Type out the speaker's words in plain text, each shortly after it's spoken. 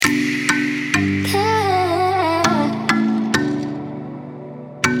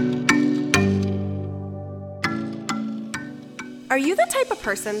Are you the type of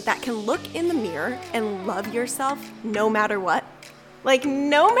person that can look in the mirror and love yourself no matter what? Like,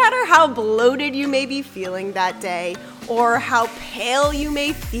 no matter how bloated you may be feeling that day, or how pale you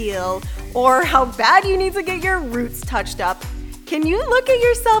may feel, or how bad you need to get your roots touched up, can you look at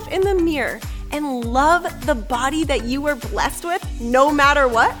yourself in the mirror and love the body that you were blessed with no matter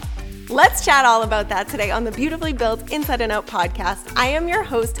what? Let's chat all about that today on the Beautifully Built Inside and Out podcast. I am your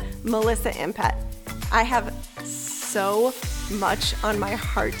host, Melissa Impet. I have so much on my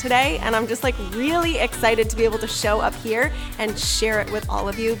heart today, and I'm just really excited to be able to show up here and share it with all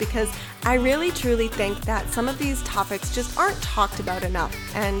of you, because I really truly think that some of these topics just aren't talked about enough.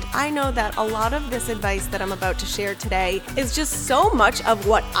 And I know that a lot of this advice that I'm about to share today is just so much of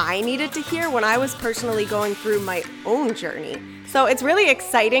what I needed to hear when I was personally going through my own journey. So it's really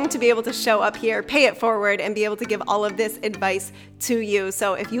exciting to be able to show up here, pay it forward, and be able to give all of this advice to you.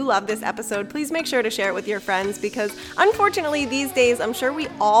 So if you love this episode, please make sure to share it with your friends, because unfortunately these days, I'm sure we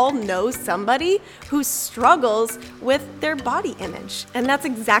all know somebody who struggles with their body image. And that's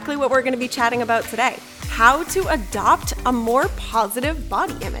exactly what we're going to be chatting about today: how to adopt a more positive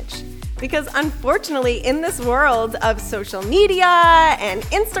body image. Because unfortunately, in this world of social media and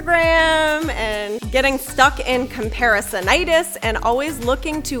Instagram and getting stuck in comparisonitis and always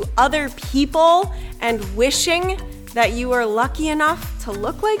looking to other people and wishing that you are lucky enough to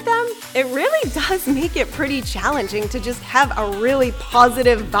look like them, it really does make it pretty challenging to just have a really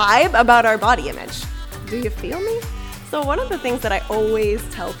positive vibe about our body image. Do you feel me? So one of the things that I always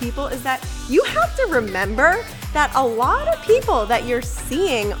tell people is that you have to remember that a lot of people that you're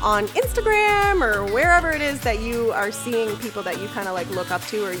seeing on Instagram or wherever it is that you are seeing people that you kind of look up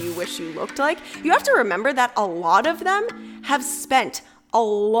to or you wish you looked like, you have to remember that a lot of them have spent a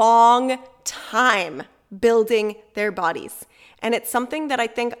long time building their bodies. And it's something that I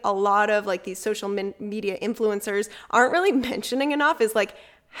think a lot of these social media influencers aren't really mentioning enough, is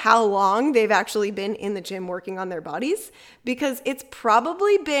how long they've actually been in the gym working on their bodies, because it's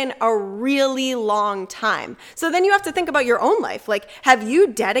probably been a really long time. So then you have to think about your own life. Have you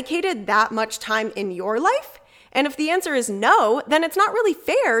dedicated that much time in your life? And if the answer is no, then it's not really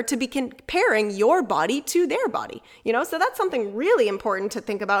fair to be comparing your body to their body, So that's something really important to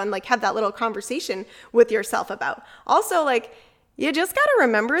think about and have that little conversation with yourself about. Also, you just got to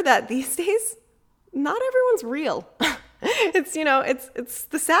remember that these days, not everyone's real. It's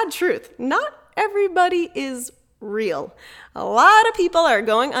the sad truth. Not everybody is real. A lot of people are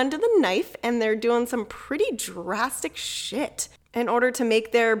going under the knife and they're doing some pretty drastic shit in order to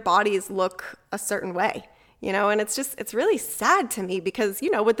make their bodies look a certain way. And it's really sad to me because,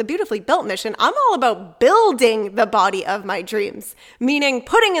 with the Beautifully Built mission, I'm all about building the body of my dreams, meaning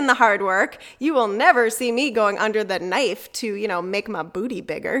putting in the hard work. You will never see me going under the knife to, make my booty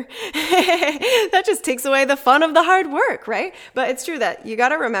bigger. That just takes away the fun of the hard work, right? But it's true that you got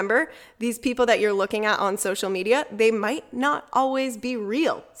to remember these people that you're looking at on social media, they might not always be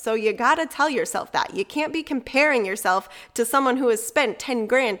real. So you got to tell yourself that. You can't be comparing yourself to someone who has spent 10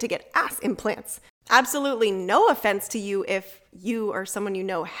 grand to get ass implants. Absolutely no offense to you if you or someone you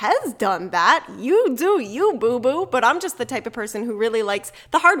know has done that. You do you, boo-boo. But I'm just the type of person who really likes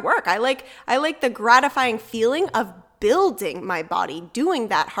the hard work. I like the gratifying feeling of building my body, doing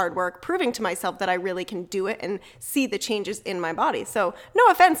that hard work, proving to myself that I really can do it and see the changes in my body. So no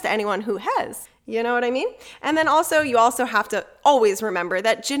offense to anyone who has. You know what I mean? And then you also have to always remember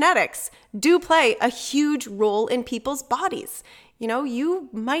that genetics do play a huge role in people's bodies. You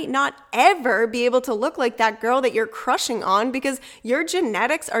might not ever be able to look like that girl that you're crushing on because your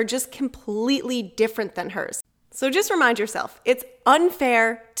genetics are just completely different than hers. So just remind yourself, it's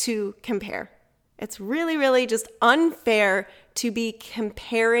unfair to compare. It's really, really just unfair to be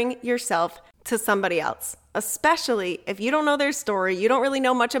comparing yourself to somebody else, especially if you don't know their story, you don't really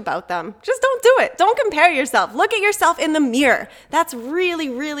know much about them. Just don't do it. Don't compare yourself. Look at yourself in the mirror. That's really,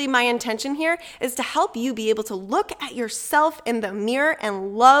 really my intention here, is to help you be able to look at yourself in the mirror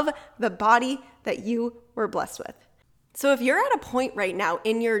and love the body that you were blessed with. So if you're at a point right now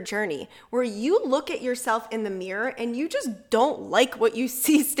in your journey where you look at yourself in the mirror and you just don't like what you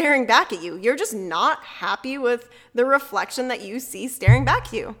see staring back at you, you're just not happy with the reflection that you see staring back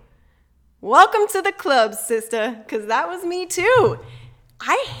at you. Welcome to the club, sister, because that was me too.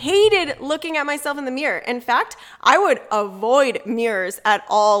 I hated looking at myself in the mirror. In fact, I would avoid mirrors at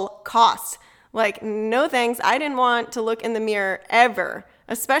all costs. No thanks. I didn't want to look in the mirror ever.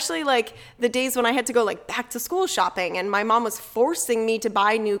 Especially the days when I had to go back to school shopping and my mom was forcing me to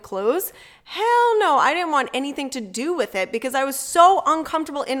buy new clothes. Hell no, I didn't want anything to do with it because I was so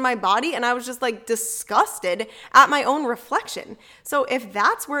uncomfortable in my body and I was just disgusted at my own reflection. So if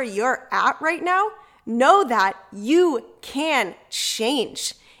that's where you're at right now, know that you can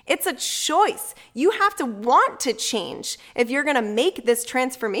change. It's a choice. You have to want to change if you're going to make this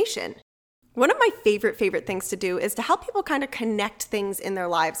transformation. One of my favorite things to do is to help people kind of connect things in their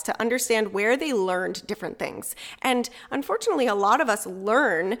lives to understand where they learned different things. And unfortunately, a lot of us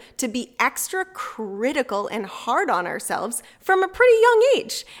learn to be extra critical and hard on ourselves from a pretty young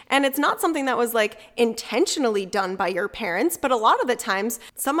age. And it's not something that was like intentionally done by your parents, but a lot of the times,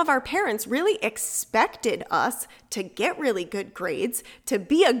 some of our parents really expected us to get really good grades, to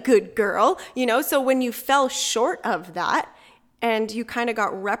be a good girl, so when you fell short of that, and you kind of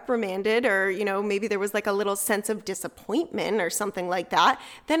got reprimanded or, maybe there was like a little sense of disappointment or something like that,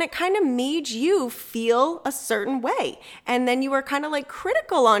 then it kind of made you feel a certain way. And then you were kind of like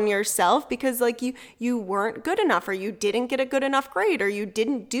critical on yourself because like you weren't good enough or you didn't get a good enough grade or you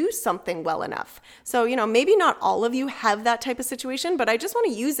didn't do something well enough. So, maybe not all of you have that type of situation, but I just want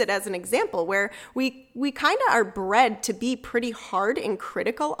to use it as an example where we kind of are bred to be pretty hard and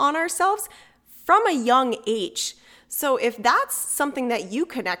critical on ourselves from a young age. So if that's something that you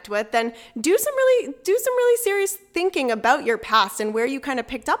connect with, then do some really serious thinking about your past and where you kind of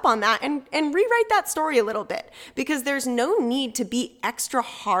picked up on that and rewrite that story a little bit, because there's no need to be extra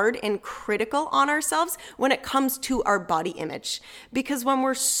hard and critical on ourselves when it comes to our body image. Because when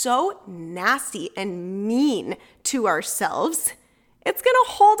we're so nasty and mean to ourselves, it's going to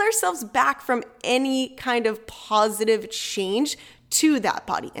hold ourselves back from any kind of positive change to that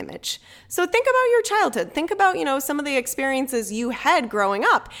body image. So think about your childhood. Think about, some of the experiences you had growing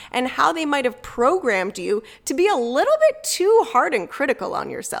up and how they might have programmed you to be a little bit too hard and critical on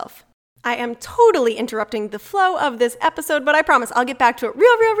yourself. I am totally interrupting the flow of this episode, but I promise I'll get back to it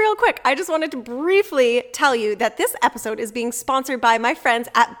real quick. I just wanted to briefly tell you that this episode is being sponsored by my friends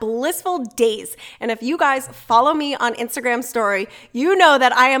at Blissful Days. And if you guys follow me on Instagram story, you know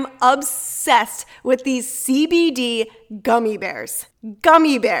that I am obsessed with these CBD gummy bears.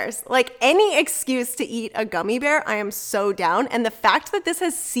 Gummy bears. Like any excuse to eat a gummy bear, I am so down. And the fact that this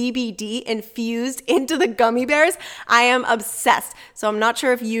has CBD infused into the gummy bears, I am obsessed. So I'm not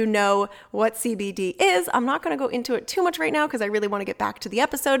sure if you know what CBD is. I'm not going to go into it too much right now because I really want to get back to the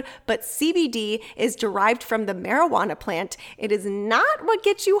episode. But CBD is derived from the marijuana plant. It is not what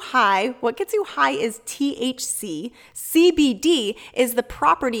gets you high. What gets you high is THC. CBD is the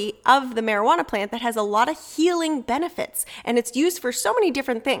property of the marijuana plant that has a lot of healing benefits. And it's used for so many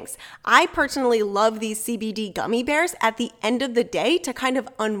different things. I personally love these CBD gummy bears at the end of the day to kind of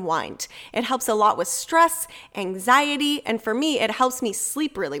unwind. It helps a lot with stress, anxiety, and for me, it helps me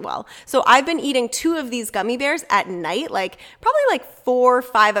sleep really well. So I've been eating 2 of these gummy bears at night, probably 4 or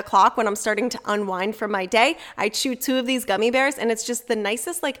 5 o'clock when I'm starting to unwind from my day. I chew 2 of these gummy bears and it's just the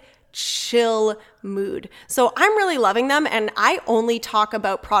nicest, chill mood. So I'm really loving them, and I only talk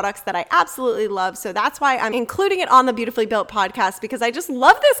about products that I absolutely love. So that's why I'm including it on the Beautifully Built podcast, because I just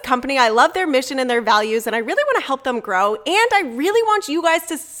love this company. I love their mission and their values, and I really want to help them grow. And I really want you guys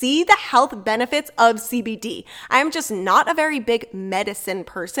to see the health benefits of CBD. I'm just not a very big medicine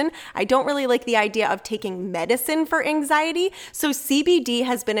person. I don't really like the idea of taking medicine for anxiety. So CBD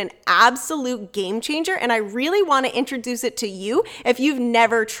has been an absolute game changer, and I really want to introduce it to you if you've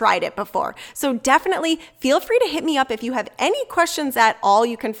never tried it before. So definitely feel free to hit me up if you have any questions at all.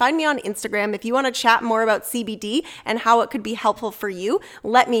 You can find me on Instagram. If you want to chat more about CBD and how it could be helpful for you,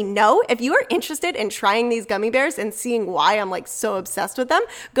 let me know. If you are interested in trying these gummy bears and seeing why I'm so obsessed with them,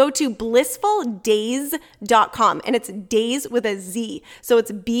 go to blissfuldays.com, and it's days with a Z. So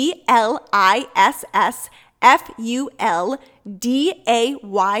it's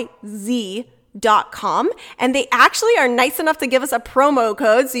BLISSFULDAYZ.com, and they actually are nice enough to give us a promo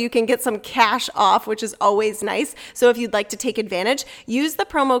code so you can get some cash off, which is always nice. So if you'd like to take advantage, use the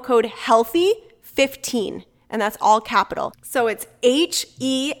promo code HEALTHY15, and that's all capital. So it's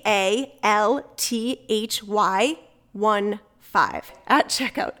HEALTHY15 at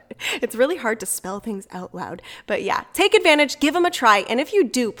checkout. It's really hard to spell things out loud, but yeah, take advantage, give them a try. And if you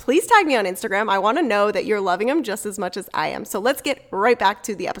do, please tag me on Instagram. I want to know that you're loving them just as much as I am. So let's get right back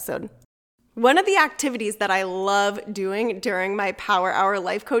to the episode. One of the activities that I love doing during my Power Hour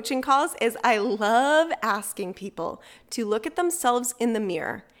life coaching calls is I love asking people to look at themselves in the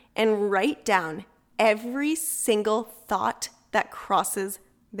mirror and write down every single thought that crosses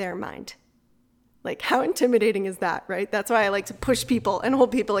their mind. How intimidating is that, right? That's why I like to push people and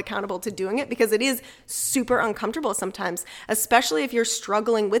hold people accountable to doing it, because it is super uncomfortable sometimes, especially if you're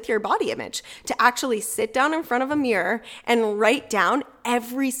struggling with your body image, to actually sit down in front of a mirror and write down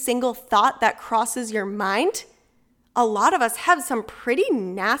every single thought that crosses your mind. A lot of us have some pretty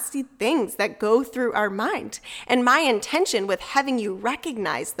nasty things that go through our mind. And my intention with having you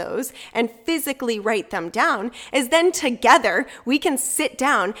recognize those and physically write them down is then together we can sit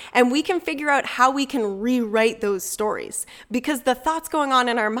down and we can figure out how we can rewrite those stories. Because the thoughts going on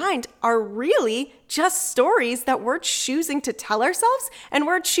in our mind are really just stories that we're choosing to tell ourselves and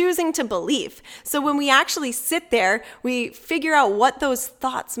we're choosing to believe. So when we actually sit there, we figure out what those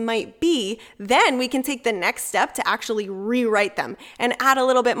thoughts might be, then we can take the next step to actually rewrite them and add a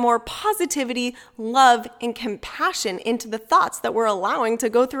little bit more positivity, love, and compassion into the thoughts that we're allowing to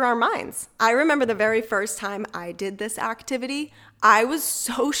go through our minds. I remember the very first time I did this activity, I was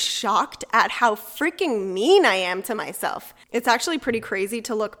so shocked at how freaking mean I am to myself. It's actually pretty crazy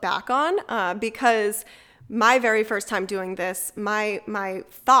to look back on because my very first time doing this, my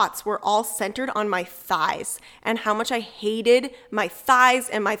thoughts were all centered on my thighs and how much I hated my thighs,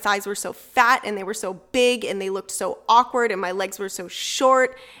 and my thighs were so fat and they were so big and they looked so awkward and my legs were so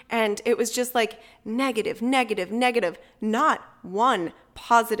short, and it was just like negative, negative, negative, not one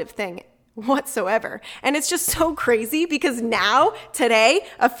positive thing whatsoever. And it's just so crazy because now, today,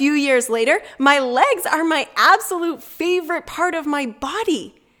 a few years later, my legs are my absolute favorite part of my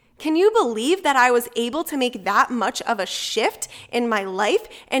body. Can you believe that I was able to make that much of a shift in my life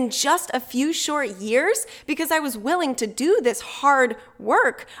in just a few short years? Because I was willing to do this hard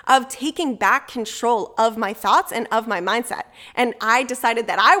work of taking back control of my thoughts and of my mindset. And I decided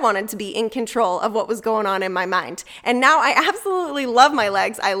that I wanted to be in control of what was going on in my mind. And now I absolutely love my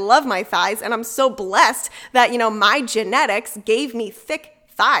legs. I love my thighs. And I'm so blessed that, my genetics gave me thick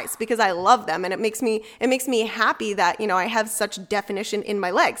thighs because I love them, and it makes me happy that I have such definition in my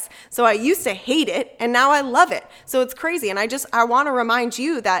legs. So I used to hate it and now I love it. So it's crazy, and I want to remind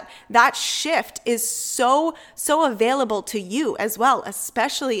you that shift is so available to you as well,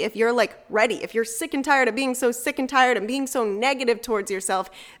 especially if you're ready, if you're sick and tired of being so sick and tired and being so negative towards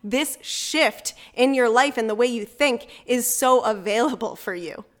yourself. This shift in your life and the way you think is so available for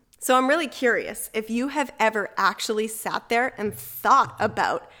you. So I'm really curious if you have ever actually sat there and thought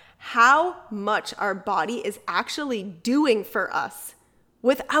about how much our body is actually doing for us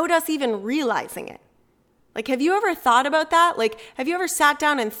without us even realizing it. Have you ever thought about that? Have you ever sat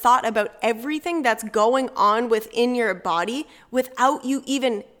down and thought about everything that's going on within your body without you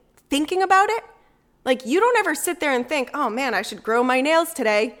even thinking about it? You don't ever sit there and think, oh man, I should grow my nails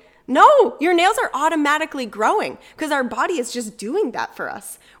today. No, your nails are automatically growing because our body is just doing that for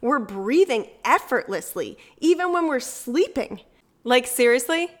us. We're breathing effortlessly, even when we're sleeping.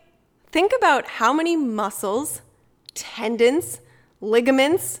 Seriously, think about how many muscles, tendons,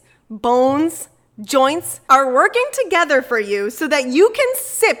 ligaments, bones, joints are working together for you so that you can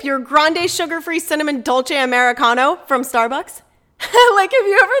sip your grande sugar-free cinnamon dolce Americano from Starbucks. Have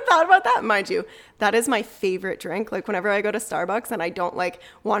you ever thought about that? Mind you, that is my favorite drink. Whenever I go to Starbucks and I don't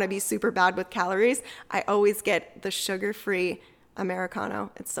want to be super bad with calories, I always get the sugar-free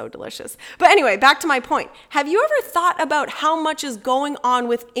Americano. It's so delicious. But anyway, back to my point. Have you ever thought about how much is going on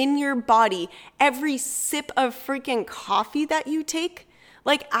within your body every sip of freaking coffee that you take?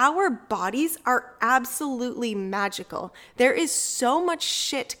 Our bodies are absolutely magical. There is so much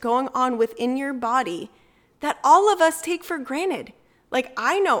shit going on within your body that all of us take for granted.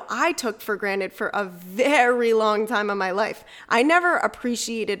 I know I took for granted for a very long time of my life. I never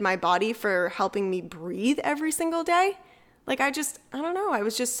appreciated my body for helping me breathe every single day. I don't know. I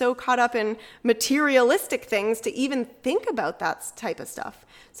was just so caught up in materialistic things to even think about that type of stuff.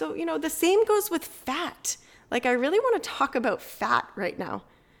 So, the same goes with fat. I really want to talk about fat right now.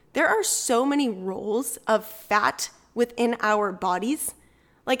 There are so many roles of fat within our bodies.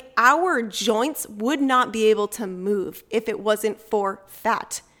 Our joints would not be able to move if it wasn't for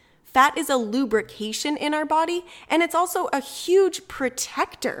fat. Fat is a lubrication in our body, and it's also a huge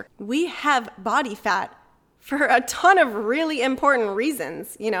protector. We have body fat for a ton of really important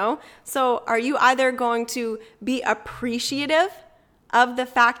reasons, So are you either going to be appreciative of the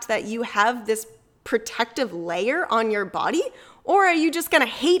fact that you have this protective layer on your body, or are you just going to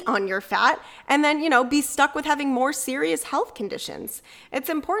hate on your fat and then, be stuck with having more serious health conditions? It's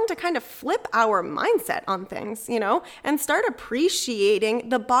important to kind of flip our mindset on things, and start appreciating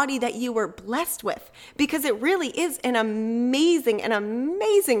the body that you were blessed with, because it really is an amazing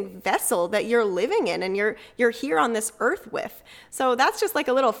vessel that you're living in and you're here on this earth with. So that's just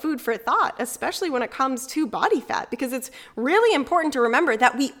a little food for thought, especially when it comes to body fat, because it's really important to remember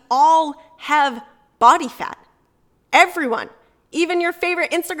that we all have body fat. Everyone. Even your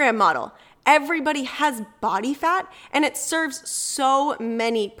favorite Instagram model. Everybody has body fat, and it serves so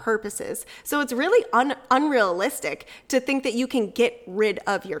many purposes. So it's really unrealistic to think that you can get rid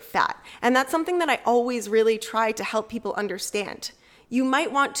of your fat. And that's something that I always really try to help people understand. You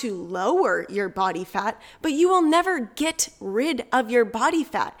might want to lower your body fat, but you will never get rid of your body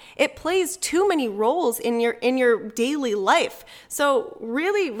fat. It plays too many roles in your daily life. So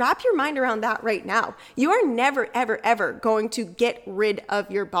really wrap your mind around that right now. You are never, ever, ever going to get rid of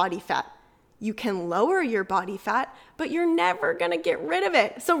your body fat. You can lower your body fat, but you're never going to get rid of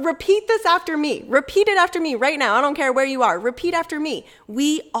it. So repeat this after me. Repeat it after me right now. I don't care where you are. Repeat after me.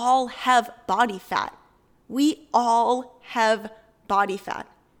 We all have body fat. We all have body fat.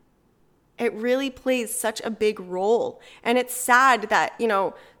 It really plays such a big role. And it's sad that,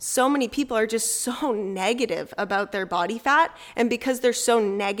 so many people are just so negative about their body fat. And because they're so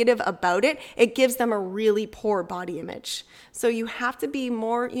negative about it, it gives them a really poor body image. So you have to be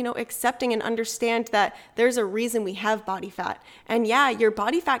more, accepting and understand that there's a reason we have body fat. And yeah, your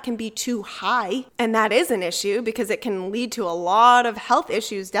body fat can be too high. And that is an issue because it can lead to a lot of health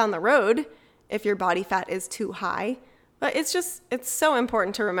issues down the road if your body fat is too high. But it's so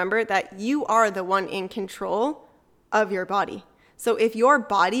important to remember that you are the one in control of your body. So if your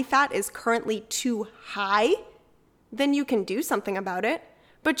body fat is currently too high, then you can do something about it.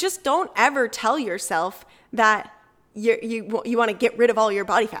 But just don't ever tell yourself that you want to get rid of all your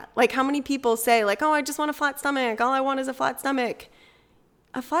body fat. Like how many people say like, oh, I just want a flat stomach. All I want is a flat stomach.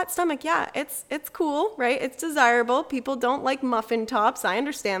 A flat stomach, yeah, it's cool, right? It's desirable. People don't like muffin tops. I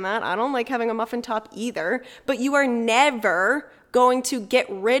understand that. I don't like having a muffin top either. But you are never going to get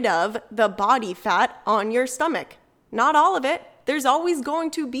rid of the body fat on your stomach. Not all of it. There's always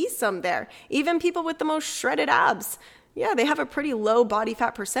going to be some there. Even people with the most shredded abs, yeah, they have a pretty low body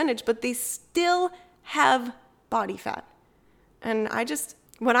fat percentage, but they still have body fat. And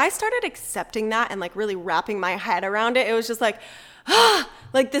when I started accepting that and like really wrapping my head around it, it was just like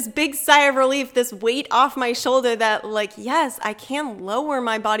this big sigh of relief, this weight off my shoulder that like, yes, I can lower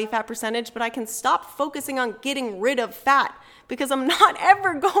my body fat percentage, but I can stop focusing on getting rid of fat because I'm not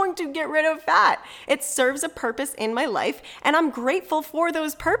ever going to get rid of fat. It serves a purpose in my life and I'm grateful for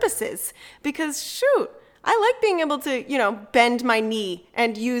those purposes because shoot, I like being able to, bend my knee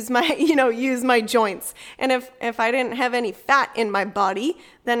and use my joints. And if I didn't have any fat in my body,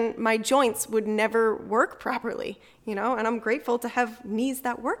 then my joints would never work properly, and I'm grateful to have knees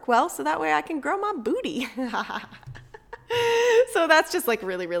that work well so that way I can grow my booty. So that's just like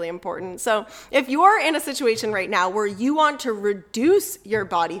really, really important. So if you're in a situation right now where you want to reduce your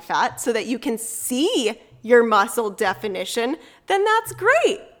body fat so that you can see your muscle definition, then that's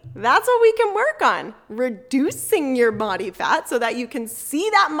great. That's what we can work on, reducing your body fat so that you can see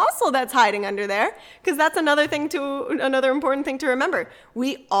that muscle that's hiding under there. Because that's another important thing to remember.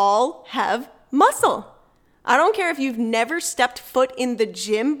 We all have muscle. I don't care if you've never stepped foot in the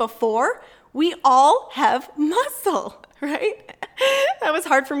gym before. We all have muscle, right? That was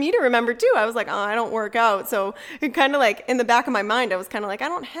hard for me to remember too. I was like, oh, I don't work out. So it kind of like in the back of my mind, I was kind of like, I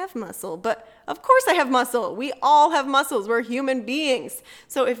don't have muscle, but of course I have muscle. We all have muscles. We're human beings.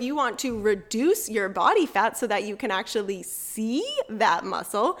 So if you want to reduce your body fat so that you can actually see that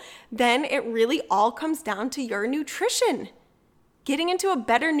muscle, then it really all comes down to your nutrition. Getting into a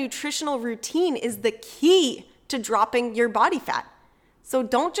better nutritional routine is the key to dropping your body fat. So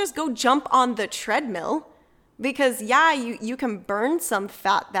don't just go jump on the treadmill because yeah, you can burn some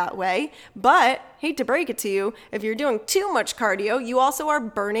fat that way, but hate to break it to you, if you're doing too much cardio, you also are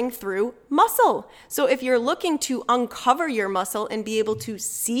burning through muscle. So if you're looking to uncover your muscle and be able to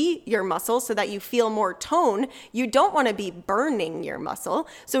see your muscle so that you feel more tone, you don't want to be burning your muscle.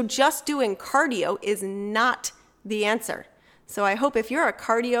 So just doing cardio is not the answer. So I hope if you're a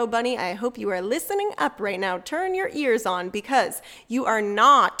cardio bunny, I hope you are listening up right now. Turn your ears on because you are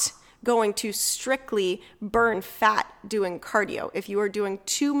not going to strictly burn fat doing cardio. If you are doing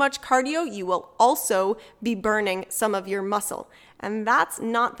too much cardio, you will also be burning some of your muscle. And that's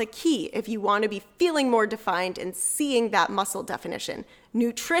not the key if you want to be feeling more defined and seeing that muscle definition.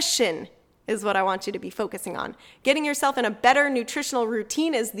 Nutrition is what I want you to be focusing on. Getting yourself in a better nutritional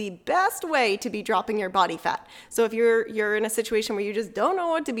routine is the best way to be dropping your body fat. So if you're in a situation where you just don't know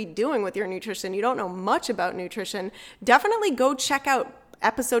what to be doing with your nutrition, you don't know much about nutrition, definitely go check out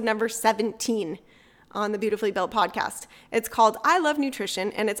episode number 17. on the Beautifully Built podcast. It's called I Love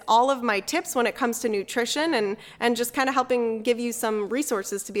Nutrition, and it's all of my tips when it comes to nutrition and just kind of helping give you some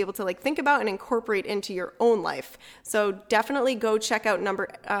resources to be able to like think about and incorporate into your own life. So definitely go check out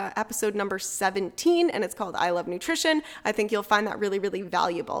episode number 17, and it's called I Love Nutrition. I think you'll find that really, really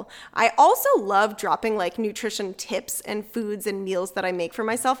valuable. I also love dropping like nutrition tips and foods and meals that I make for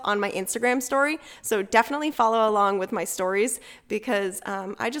myself on my Instagram story. So definitely follow along with my stories because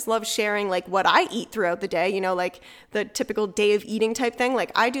I just love sharing like what I eat throughout the day, like the typical day of eating type thing.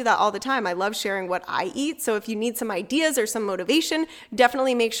 Like I do that all the time. I love sharing what I eat. So if you need some ideas or some motivation,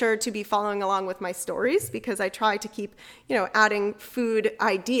 definitely make sure to be following along with my stories because I try to keep, adding food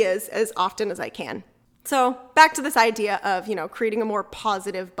ideas as often as I can. So back to this idea of, creating a more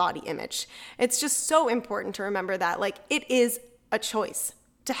positive body image. It's just so important to remember that like it is a choice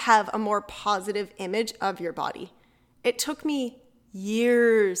to have a more positive image of your body. It took me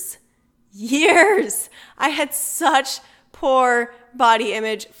years. I had such poor body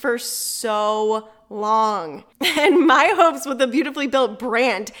image for so long. And my hopes with the Beautifully Built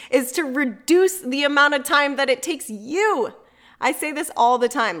brand is to reduce the amount of time that it takes you. I say this all the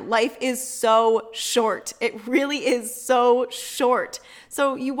time. Life is so short. It really is so short.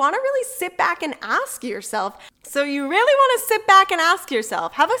 So you want to really sit back and ask yourself.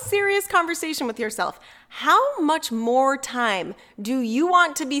 Have a serious conversation with yourself. How much more time do you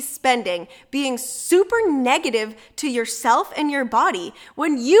want to be spending being super negative to yourself and your body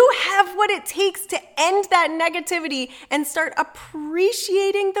when you have what it takes to end that negativity and start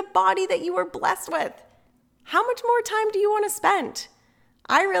appreciating the body that you were blessed with? How much more time do you want to spend?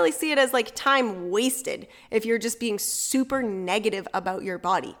 I really see it as like time wasted if you're just being super negative about your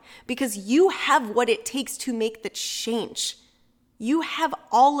body because you have what it takes to make the change. You have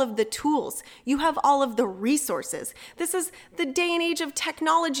all of the tools. You have all of the resources. This is the day and age of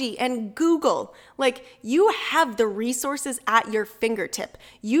technology and Google. Like you have the resources at your fingertip.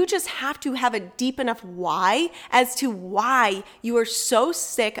 You just have to have a deep enough why as to why you are so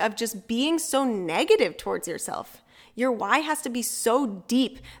sick of just being so negative towards yourself. Your why has to be so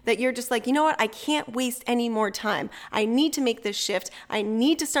deep that you're just like, you know what? I can't waste any more time. I need to make this shift. I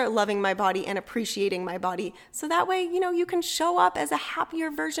need to start loving my body and appreciating my body. So that way, you can show up as a happier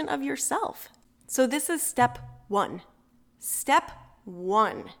version of yourself. So this is step one. Step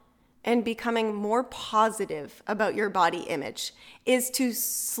one in becoming more positive about your body image is to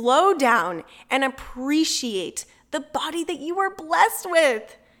slow down and appreciate the body that you were blessed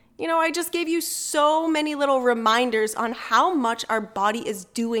with. I just gave you so many little reminders on how much our body is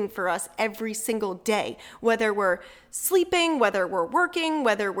doing for us every single day, whether we're sleeping, whether we're working,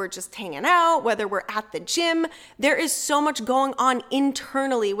 whether we're just hanging out, whether we're at the gym. There is so much going on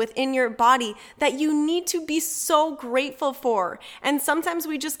internally within your body that you need to be so grateful for. And sometimes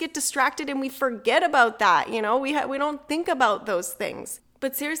we just get distracted and we forget about that. We don't think about those things.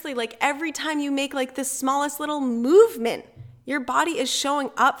 But seriously, like every time you make like the smallest little movement, your body is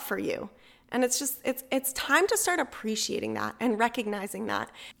showing up for you. And it's time to start appreciating that and recognizing that.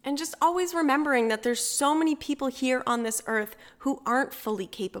 And just always remembering that there's so many people here on this earth who aren't fully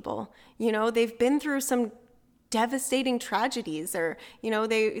capable. They've been through some devastating tragedies or,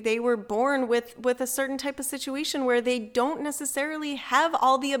 they were born with a certain type of situation where they don't necessarily have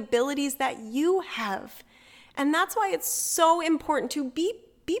all the abilities that you have. And that's why it's so important to be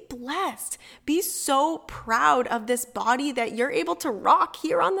blessed. Be so proud of this body that you're able to rock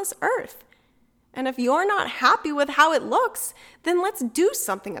here on this earth. And if you're not happy with how it looks, then let's do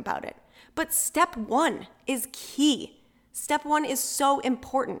something about it. But step one is key. Step one is so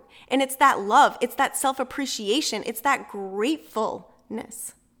important. And it's that love. It's that self-appreciation. It's that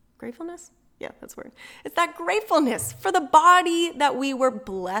gratefulness. Gratefulness? Yeah, that's the word. It's that gratefulness for the body that we were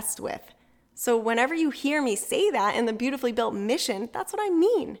blessed with. So whenever you hear me say that in the Beautifully Built mission, that's what I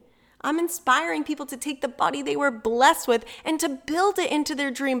mean. I'm inspiring people to take the body they were blessed with and to build it into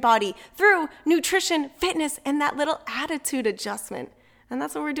their dream body through nutrition, fitness, and that little attitude adjustment. And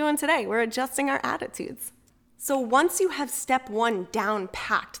that's what we're doing today. We're adjusting our attitudes. So once you have step one down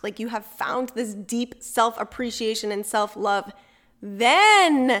packed, like you have found this deep self-appreciation and self-love,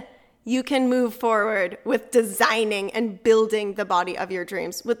 then you can move forward with designing and building the body of your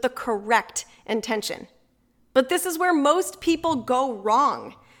dreams with the correct intention. But this is where most people go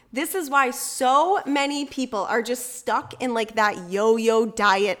wrong. This is why so many people are just stuck in like that yo-yo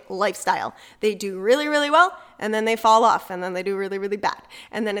diet lifestyle. They do really, really well, and then they fall off, and then they do really, really bad.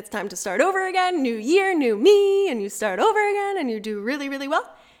 And then it's time to start over again, new year, new me, and you start over again, and you do really, really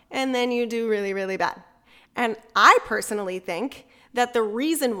well, and then you do really, really bad. And I personally think that the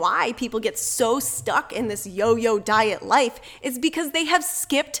reason why people get so stuck in this yo-yo diet life is because they have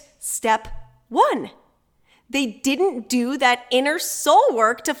skipped step one. They didn't do that inner soul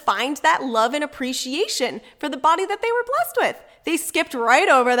work to find that love and appreciation for the body that they were blessed with. They skipped right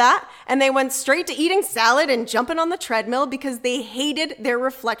over that and they went straight to eating salad and jumping on the treadmill because they hated their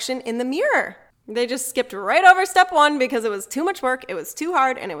reflection in the mirror. They just skipped right over step 1 because it was too much work, it was too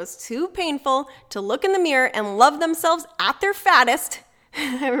hard, and it was too painful to look in the mirror and love themselves at their fattest.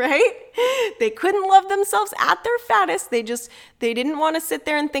 Right? They couldn't love themselves at their fattest. They didn't want to sit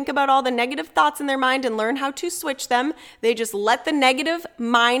there and think about all the negative thoughts in their mind and learn how to switch them. They just let the negative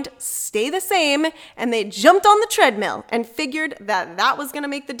mind stay the same, and they jumped on the treadmill and figured that that was going to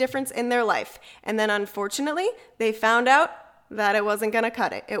make the difference in their life. And then unfortunately, they found out that it wasn't going to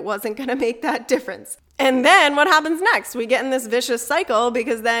cut it. It wasn't going to make that difference. And then what happens next? We get in this vicious cycle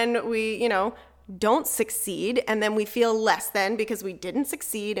because then we, don't succeed, and then we feel less than because we didn't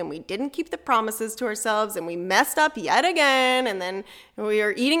succeed and we didn't keep the promises to ourselves and we messed up yet again, and then we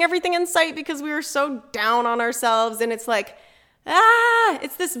are eating everything in sight because we were so down on ourselves, and it's like,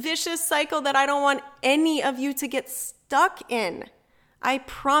 it's this vicious cycle that I don't want any of you to get stuck in. I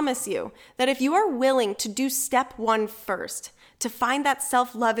promise you that if you are willing to do step 1 first, to find that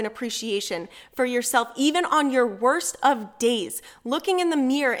self-love and appreciation for yourself, even on your worst of days, looking in the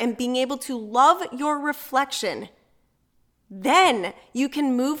mirror and being able to love your reflection, then you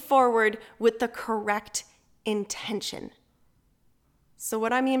can move forward with the correct intention. So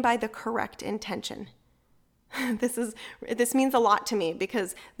what I mean by the correct intention, this means a lot to me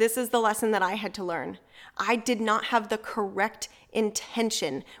because this is the lesson that I had to learn. I did not have the correct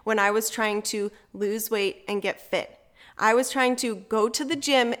intention when I was trying to lose weight and get fit. I was trying to go to the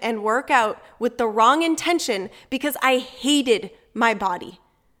gym and work out with the wrong intention because I hated my body.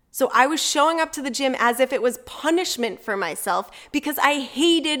 So I was showing up to the gym as if it was punishment for myself because I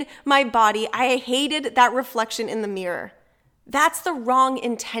hated my body. I hated that reflection in the mirror. That's the wrong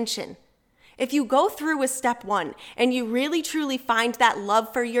intention. If you go through with step 1 and you really truly find that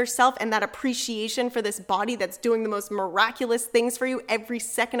love for yourself and that appreciation for this body that's doing the most miraculous things for you every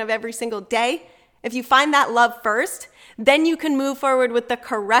second of every single day, if you find that love first, then you can move forward with the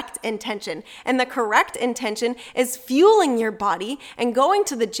correct intention. And the correct intention is fueling your body and going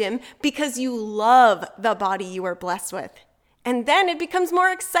to the gym because you love the body you are blessed with. And then it becomes more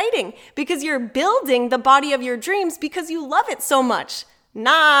exciting because you're building the body of your dreams because you love it so much,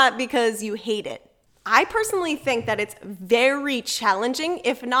 not because you hate it. I personally think that it's very challenging,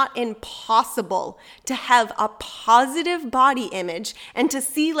 if not impossible, to have a positive body image and to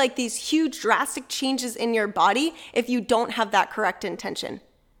see like these huge drastic changes in your body if you don't have that correct intention.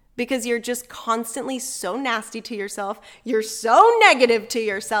 Because you're just constantly so nasty to yourself, you're so negative to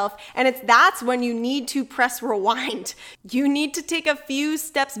yourself, and that's when you need to press rewind. You need to take a few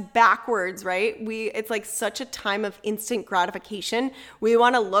steps backwards, right? It's like such a time of instant gratification. We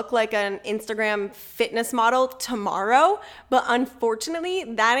want to look like an Instagram fitness model tomorrow, but unfortunately,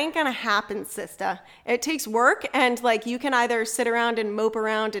 that ain't gonna happen, sister. It takes work, and like you can either sit around and mope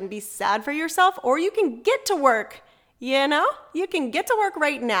around and be sad for yourself, or you can get to work. You can get to work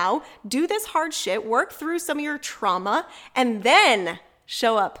right now, do this hard shit, work through some of your trauma, and then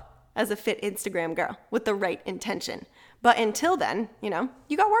show up as a fit Instagram girl with the right intention. But until then,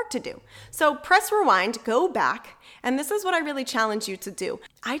 you got work to do. So press rewind, go back, and this is what I really challenge you to do.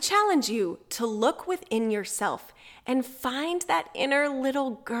 I challenge you to look within yourself and find that inner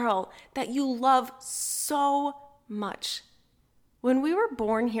little girl that you love so much. When we were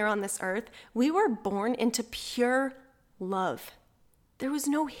born here on this earth, we were born into pure love. There was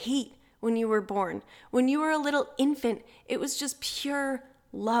no hate when you were born. When you were a little infant, it was just pure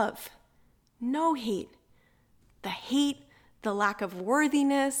love. No hate. The hate, the lack of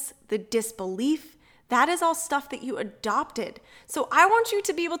worthiness, the disbelief, that is all stuff that you adopted. So I want you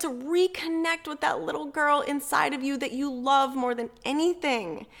to be able to reconnect with that little girl inside of you that you love more than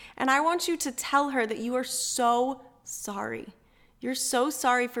anything. And I want you to tell her that you are so sorry. You're so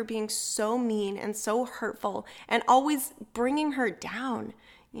sorry for being so mean and so hurtful and always bringing her down.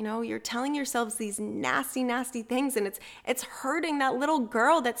 You're telling yourselves these nasty, nasty things, and it's hurting that little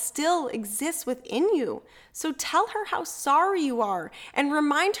girl that still exists within you. So tell her how sorry you are and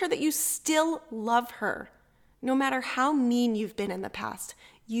remind her that you still love her. No matter how mean you've been in the past,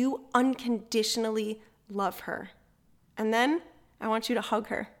 you unconditionally love her. And then I want you to hug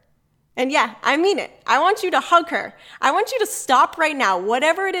her. And yeah, I mean it. I want you to hug her. I want you to stop right now,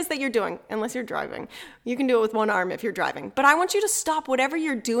 whatever it is that you're doing, unless you're driving. You can do it with one arm if you're driving. But I want you to stop whatever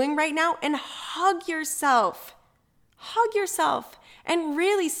you're doing right now and hug yourself. Hug yourself and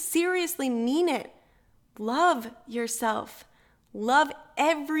really seriously mean it. Love yourself. Love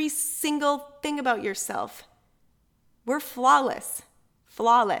every single thing about yourself. We're flawless.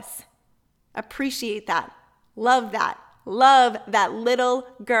 Flawless. Appreciate that. Love that. Love that little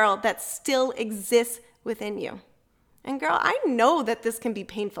girl that still exists within you. And girl, I know that this can be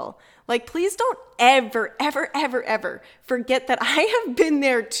painful. Like, please don't ever, ever, ever, ever forget that I have been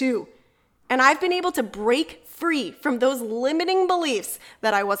there too. And I've been able to break free from those limiting beliefs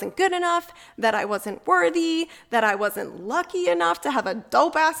that I wasn't good enough, that I wasn't worthy, that I wasn't lucky enough to have a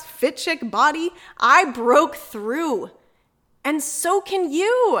dope-ass fit chick body. I broke through. And so can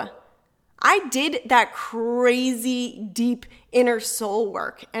you. I did that crazy deep inner soul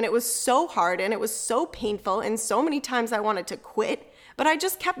work, and it was so hard and it was so painful, and so many times I wanted to quit, but I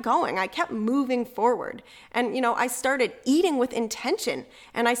just kept going. I kept moving forward. And, I started eating with intention,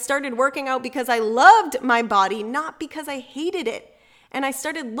 and I started working out because I loved my body, not because I hated it. And I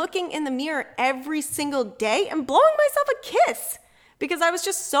started looking in the mirror every single day and blowing myself a kiss, because I was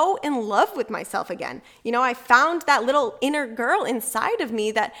just so in love with myself again. I found that little inner girl inside of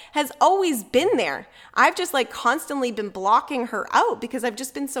me that has always been there. I've just constantly been blocking her out because I've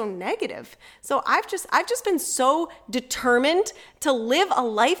just been so negative. So I've just been so determined to live a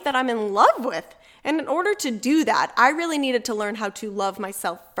life that I'm in love with. And in order to do that, I really needed to learn how to love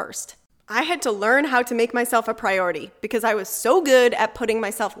myself first. I had to learn how to make myself a priority because I was so good at putting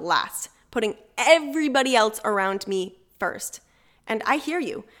myself last, putting everybody else around me first. And I hear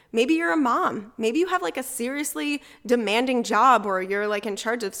you. Maybe you're a mom. Maybe you have a seriously demanding job, or you're in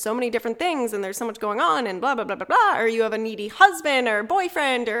charge of so many different things and there's so much going on and blah, blah, blah, blah, blah. Or you have a needy husband or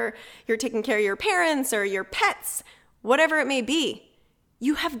boyfriend, or you're taking care of your parents or your pets, whatever it may be.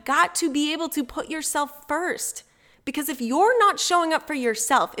 You have got to be able to put yourself first. Because if you're not showing up for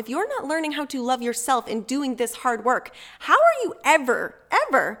yourself, if you're not learning how to love yourself and doing this hard work, how are you ever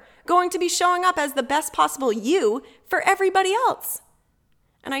going to be showing up as the best possible you for everybody else?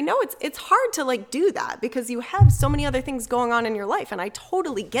 And I know it's hard to do that because you have so many other things going on in your life, and I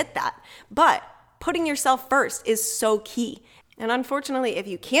totally get that. But putting yourself first is so key. And unfortunately, if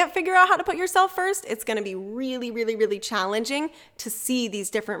you can't figure out how to put yourself first, it's going to be really, really, really challenging to see these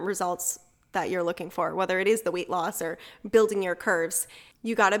different results that you're looking for, whether it is the weight loss or building your curves.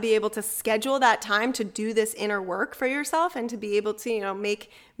 You got to be able to schedule that time to do this inner work for yourself and to be able to,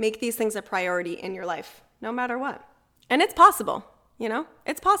 make these things a priority in your life, no matter what. And it's possible,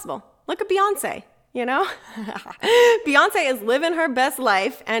 it's possible. Look at Beyonce, Beyonce is living her best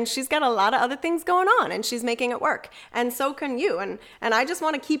life, and she's got a lot of other things going on, and she's making it work. And so can you. And I just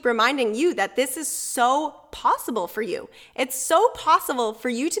want to keep reminding you that this is so possible for you. It's so possible for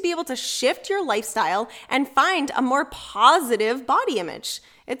you to be able to shift your lifestyle and find a more positive body image.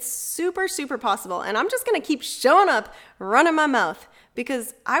 It's super, super possible. And I'm just going to keep showing up, running my mouth,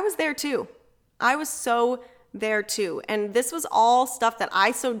 because I was there too. I was so there too. And this was all stuff that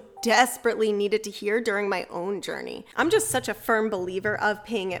I so desperately needed to hear during my own journey. I'm just such a firm believer of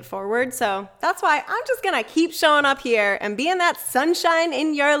paying it forward. So that's why I'm just going to keep showing up here and being that sunshine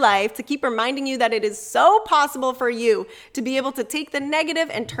in your life to keep reminding you that it is so possible for you to be able to take the negative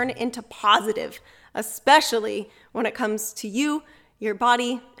and turn it into positive, especially when it comes to you, your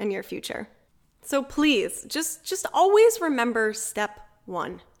body, and your future. So please, just always remember step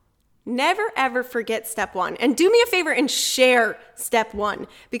one. Never, ever forget step one. And do me a favor and share step one,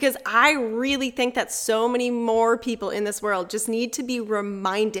 because I really think that so many more people in this world just need to be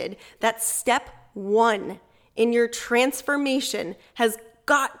reminded that step one in your transformation has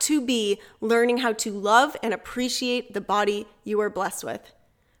got to be learning how to love and appreciate the body you are blessed with.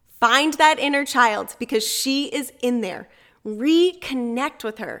 Find that inner child, because she is in there. Reconnect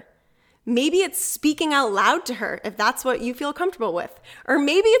with her. Maybe it's speaking out loud to her if that's what you feel comfortable with. Or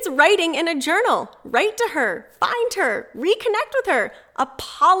maybe it's writing in a journal. Write to her, find her, reconnect with her.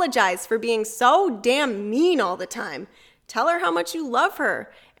 Apologize for being so damn mean all the time. Tell her how much you love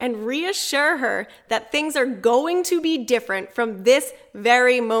her and reassure her that things are going to be different from this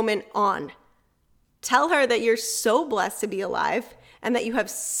very moment on. Tell her that you're so blessed to be alive and that you have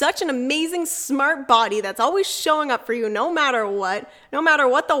such an amazing, smart body that's always showing up for you no matter what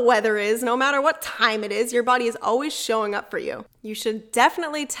the weather is, no matter what time it is, your body is always showing up for you. You should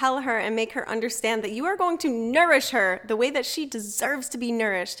definitely tell her and make her understand that you are going to nourish her the way that she deserves to be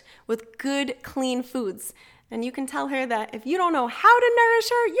nourished, with good, clean foods. And you can tell her that if you don't know how to nourish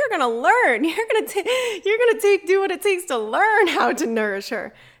her, you're going to learn. You're going to do what it takes to learn how to nourish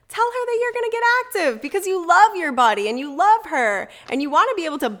her. Tell her that you're going to get active because you love your body and you love her and you want to be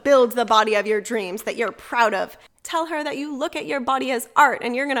able to build the body of your dreams that you're proud of. Tell her that you look at your body as art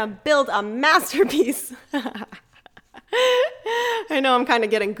and you're going to build a masterpiece. I know I'm kind of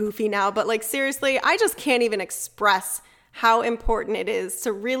getting goofy now, but seriously, I just can't even express how important it is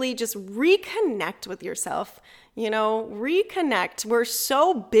to really just reconnect with yourself. Reconnect. We're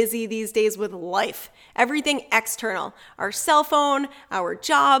so busy these days with life, everything external, our cell phone, our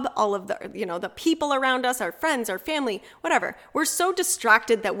job, all of the people around us, our friends, our family, whatever. We're so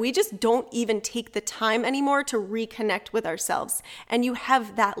distracted that we just don't even take the time anymore to reconnect with ourselves. And you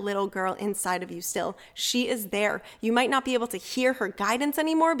have that little girl inside of you still. She is there. You might not be able to hear her guidance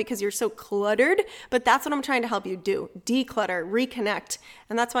anymore because you're so cluttered, but that's what I'm trying to help you do. Declutter, reconnect.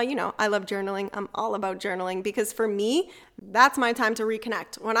 And that's why, I love journaling. I'm all about journaling because for me, that's my time to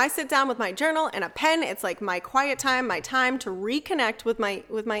reconnect. When I sit down with my journal and a pen, it's like my quiet time, my time to reconnect with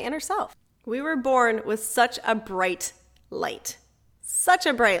my inner self. We were born with such a bright light.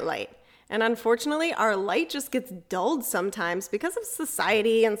 And unfortunately, our light just gets dulled sometimes because of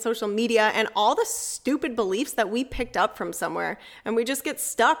society and social media and all the stupid beliefs that we picked up from somewhere. And we just get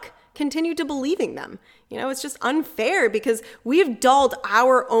stuck, continue to believing them. It's just unfair because we've dulled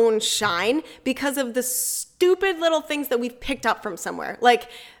our own shine because of the stupid little things that we've picked up from somewhere. Like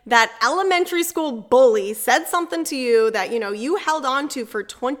that elementary school bully said something to you that, you held on to for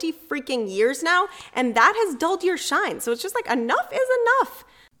 20 freaking years now, and that has dulled your shine. So it's just like enough is enough.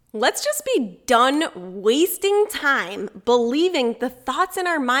 Let's just be done wasting time believing the thoughts in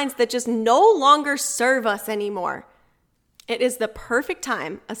our minds that just no longer serve us anymore. It is the perfect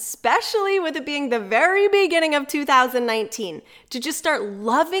time, especially with it being the very beginning of 2019, to just start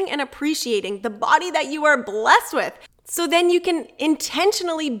loving and appreciating the body that you are blessed with. So then you can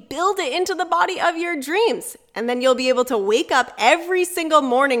intentionally build it into the body of your dreams. And then you'll be able to wake up every single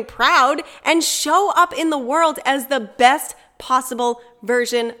morning proud and show up in the world as the best possible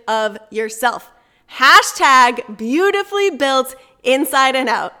version of yourself. # beautifully built inside and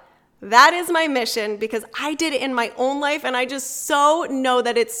out. That is my mission because I did it in my own life and I just so know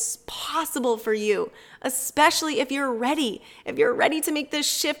that it's possible for you, especially if you're ready. If you're ready to make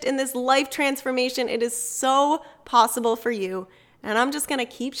this shift in this life transformation, it is so possible for you. And I'm just going to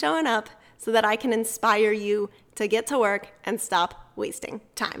keep showing up so that I can inspire you to get to work and stop wasting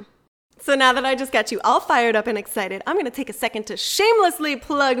time. So now that I just got you all fired up and excited, I'm going to take a second to shamelessly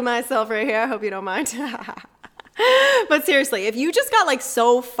plug myself right here. I hope you don't mind. But seriously, if you just got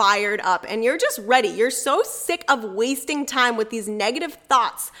so fired up and you're just ready, you're so sick of wasting time with these negative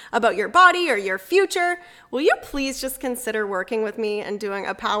thoughts about your body or your future, will you please just consider working with me and doing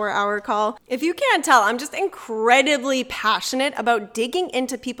a Power Hour call? If you can't tell, I'm just incredibly passionate about digging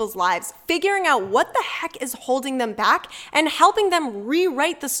into people's lives, figuring out what the heck is holding them back and helping them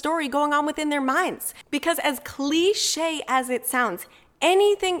rewrite the story going on within their minds. Because as cliche as it sounds,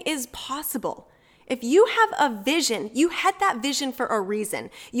 anything is possible. If you have a vision, you had that vision for a reason.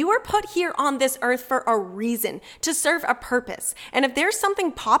 You were put here on this earth for a reason, to serve a purpose. And if there's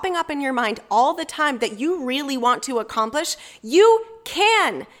something popping up in your mind all the time that you really want to accomplish, you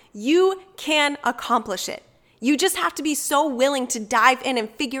can accomplish it. You just have to be so willing to dive in and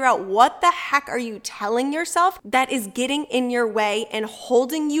figure out what the heck are you telling yourself that is getting in your way and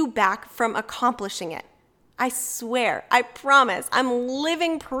holding you back from accomplishing it. I swear, I promise, I'm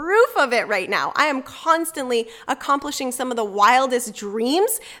living proof of it right now. I am constantly accomplishing some of the wildest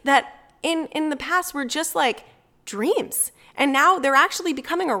dreams that in the past were just like dreams. And now they're actually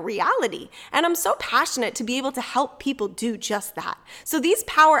becoming a reality. And I'm so passionate to be able to help people do just that. So these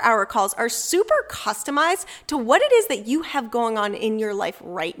Power Hour calls are super customized to what it is that you have going on in your life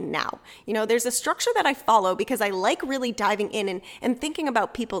right now. There's a structure that I follow because I like really diving in and thinking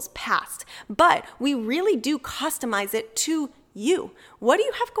about people's past. But we really do customize it to you. What do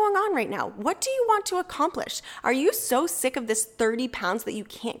you have going on right now? What do you want to accomplish? Are you so sick of this 30 pounds that you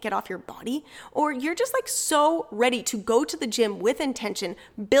can't get off your body? Or you're just so ready to go to the gym with intention,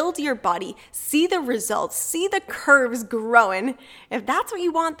 build your body, see the results, see the curves growing. If that's what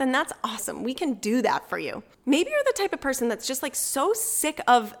you want, then that's awesome. We can do that for you. Maybe you're the type of person that's just so sick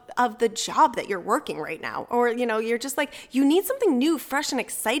of the job that you're working right now. Or, you're just you need something new, fresh, and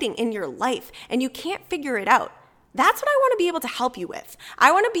exciting in your life and you can't figure it out. That's what I want to be able to help you with.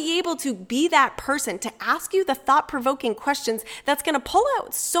 I want to be able to be that person to ask you the thought-provoking questions that's going to pull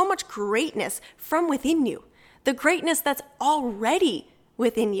out so much greatness from within you. The greatness that's already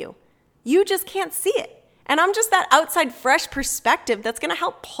within you. You just can't see it. And I'm just that outside fresh perspective that's going to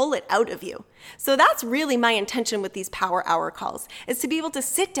help pull it out of you. So that's really my intention with these Power Hour calls, is to be able to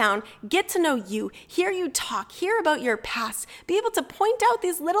sit down, get to know you, hear you talk, hear about your past, be able to point out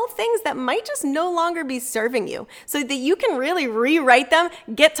these little things that might just no longer be serving you so that you can really rewrite them,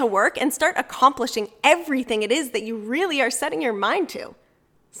 get to work, and start accomplishing everything it is that you really are setting your mind to.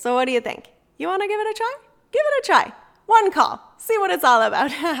 So what do you think? You want to give it a try? Give it a try. One call. See what it's all about.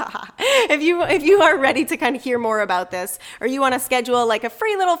 If you are ready to kind of hear more about this, or you want to schedule like a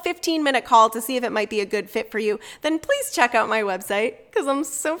free little 15-minute call to see if it might be a good fit for you, then please check out my website, because I'm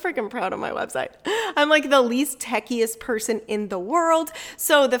so freaking proud of my website. I'm like the least techiest person in the world.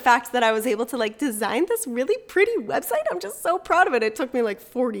 So the fact that I was able to like design this really pretty website, I'm just so proud of it. It took me like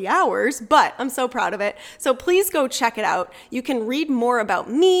 40 hours, but I'm so proud of it. So please go check it out. You can read more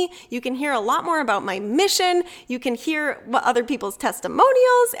about me. You can hear a lot more about my mission. You can hear what other people's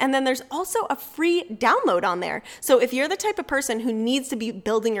testimonials. And then there's also a free download on there. So if you're the type of person who needs to be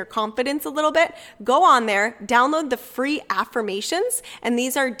building your confidence a little bit, go on there, download the free affirmations. And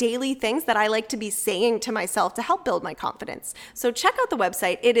these are daily things that I like to be saying to myself to help build my confidence. So check out the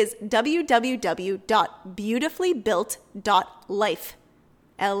website. It is www.beautifullybuilt.life.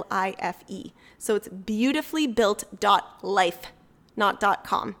 L-I-F-E. So it's beautifullybuilt.life, not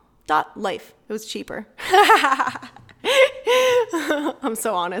 .com. .life. It was cheaper. I'm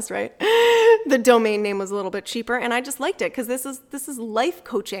so honest, right? The domain name was a little bit cheaper, and I just liked it because this is life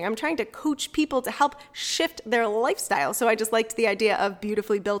coaching. I'm trying to coach people to help shift their lifestyle. So I just liked the idea of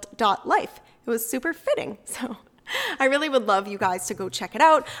beautifullybuilt.life. It was super fitting. So I really would love you guys to go check it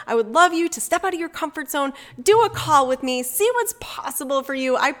out. I would love you to step out of your comfort zone, do a call with me, see what's possible for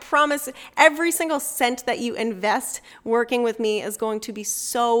you. I promise every single cent that you invest working with me is going to be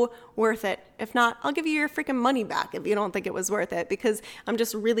so worth it. If not, I'll give you your freaking money back if you don't think it was worth it, because I'm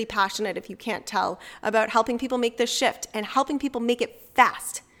just really passionate, if you can't tell, about helping people make this shift and helping people make it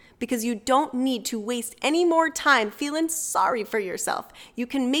fast. Because you don't need to waste any more time feeling sorry for yourself. You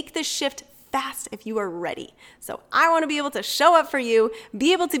can make this shift fast if you are ready. So I want to be able to show up for you,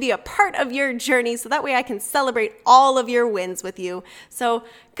 be able to be a part of your journey, so that way I can celebrate all of your wins with you. So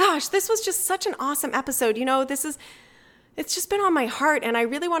gosh, this was just such an awesome episode. You know, it's just been on my heart, and I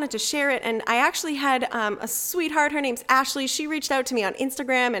really wanted to share it. And I actually had a sweetheart. Her name's Ashley. She reached out to me on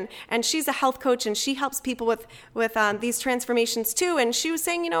Instagram, and she's a health coach, and she helps people with these transformations too. And she was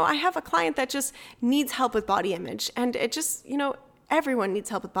saying, you know, I have a client that just needs help with body image, and it just, you know, everyone needs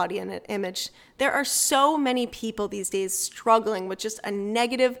help with body image. There are so many people these days struggling with just a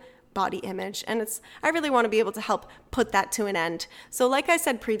negative body image, and I really want to be able to help put that to an end. So like I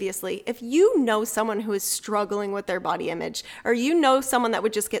said previously, if you know someone who is struggling with their body image, or you know someone that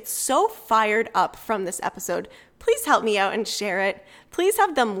would just get so fired up from this episode, please help me out and share it. Please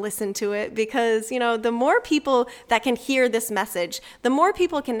have them listen to it, because, you know, the more people that can hear this message, the more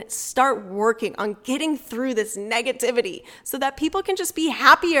people can start working on getting through this negativity so that people can just be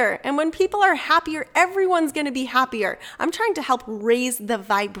happier. And when people are happier, everyone's going to be happier. I'm trying to help raise the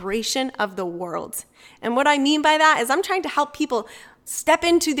vibration of the world. And what I mean by that is I'm trying to help people step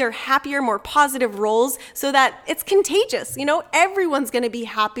into their happier, more positive roles so that it's contagious. You know, everyone's going to be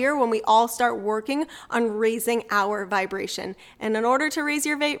happier when we all start working on raising our vibration. And in order to raise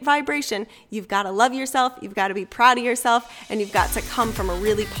your vibration, you've got to love yourself, you've got to be proud of yourself, and you've got to come from a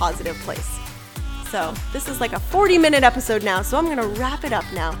really positive place. So this is like a 40-minute episode now, so I'm going to wrap it up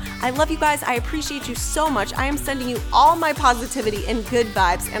now. I love you guys. I appreciate you so much. I am sending you all my positivity and good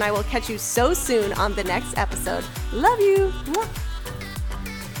vibes, and I will catch you so soon on the next episode. Love you. Mwah.